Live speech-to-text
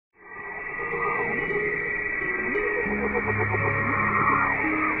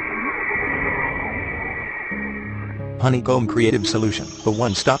Honeycomb Creative Solution, the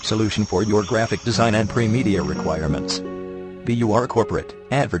one-stop solution for your graphic design and pre-media requirements. Be you are a corporate,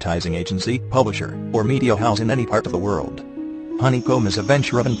 advertising agency, publisher, or media house in any part of the world. Honeycomb is a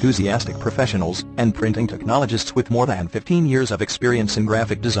venture of enthusiastic professionals and printing technologists with more than 15 years of experience in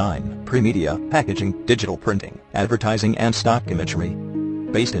graphic design, pre-media, packaging, digital printing, advertising and stock imagery.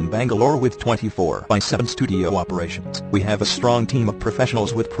 Based in Bangalore with 24/7 studio operations, we have a strong team of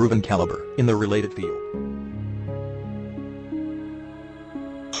professionals with proven caliber in the related field.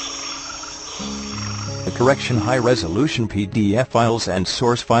 The correction high-resolution PDF files and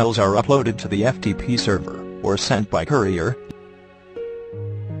source files are uploaded to the FTP server, or sent by courier.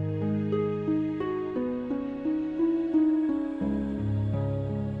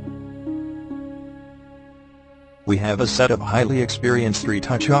 We have a set of highly experienced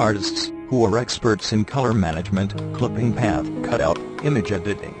retouch artists, who are experts in color management, clipping path, cutout, image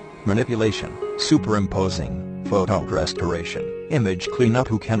editing, manipulation, superimposing, photo restoration, image cleanup,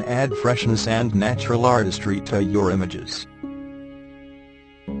 who can add freshness and natural artistry to your images.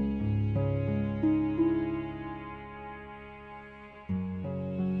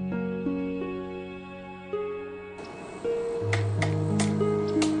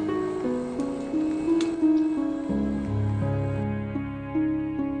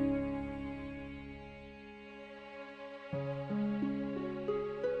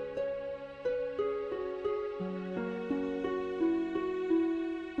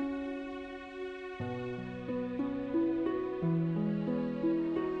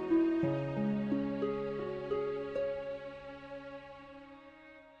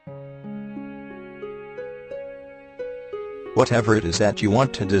 Whatever it is that you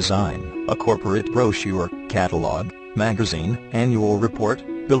want to design, a corporate brochure, catalog, magazine, annual report,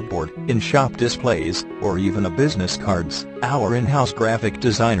 billboard, in-shop displays, or even a business cards, our in-house graphic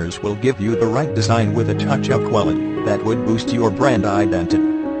designers will give you the right design with a touch of quality that would boost your brand identity.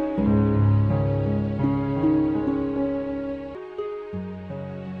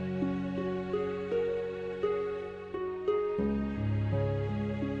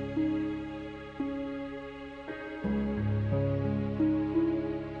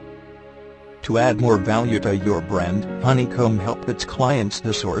 To add more value to your brand, Honeycomb helps its clients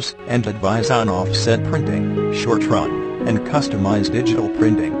to source and advise on offset printing, short run, and customized digital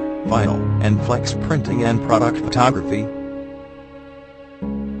printing, vinyl and flex printing and product photography.